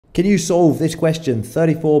Can you solve this question?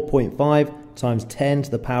 34.5 times 10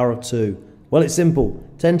 to the power of 2. Well, it's simple.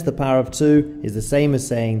 10 to the power of 2 is the same as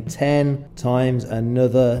saying 10 times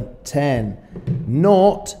another 10,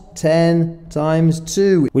 not 10 times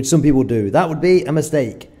 2, which some people do. That would be a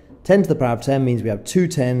mistake. 10 to the power of 10 means we have two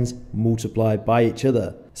 10s multiplied by each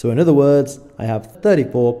other. So in other words, I have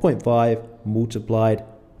 34.5 multiplied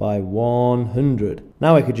by 100.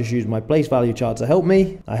 Now I could just use my place value chart to help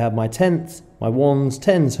me. I have my tenths, my ones,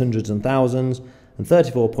 tens, hundreds and thousands, and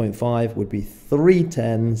 34.5 would be 3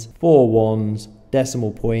 tens, 4 ones,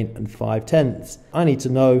 decimal point, and 5 tenths. I need to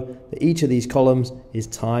know that each of these columns is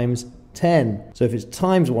times 10. So if it's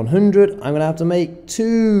times 100, I'm going to have to make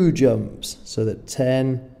 2 jumps, so that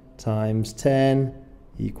 10 times 10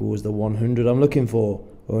 equals the 100 I'm looking for.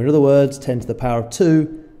 Or in other words, 10 to the power of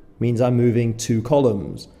 2 means I'm moving 2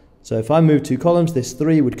 columns. So if I move 2 columns, this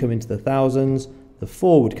 3 would come into the thousands, the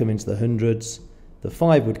 4 would come into the hundreds, the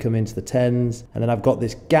 5 would come into the tens, and then I've got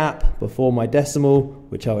this gap before my decimal,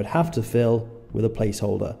 which I would have to fill with a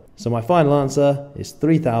placeholder. So my final answer is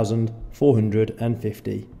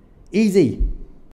 3,450. Easy.